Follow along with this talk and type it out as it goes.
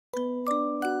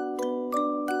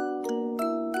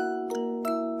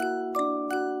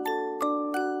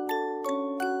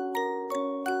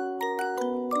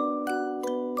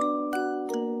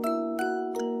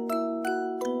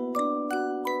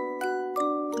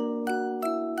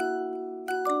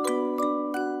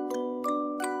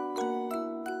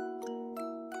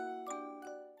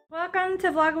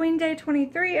to Vlogoween day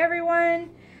 23, everyone.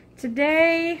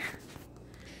 Today,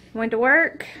 I went to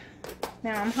work.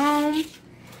 Now I'm home.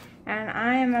 And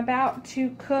I am about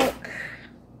to cook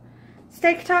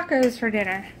steak tacos for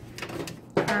dinner.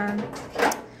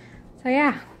 So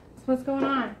yeah, that's what's going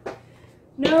on.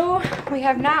 No, we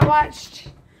have not watched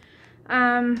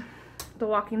The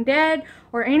Walking Dead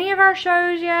or any of our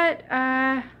shows yet.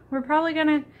 We're probably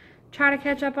gonna try to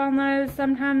catch up on those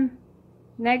sometime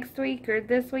next week or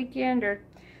this weekend or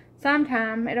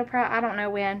sometime. It'll probably, I don't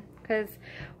know when, because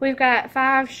we've got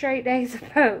 5 straight days of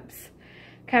Popes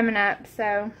coming up.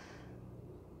 So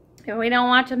if we don't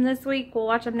watch them this week, we'll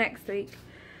watch them next week.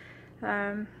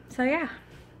 So yeah,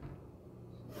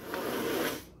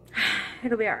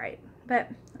 it'll be alright. But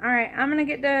alright, I'm gonna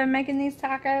get to making these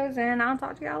tacos and I'll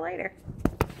talk to y'all later.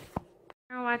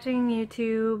 We're watching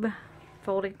YouTube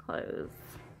folding clothes.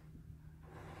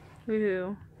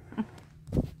 Woohoo.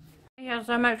 Thank you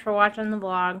so much for watching the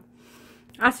vlog.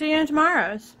 I'll see you in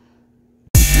tomorrow's.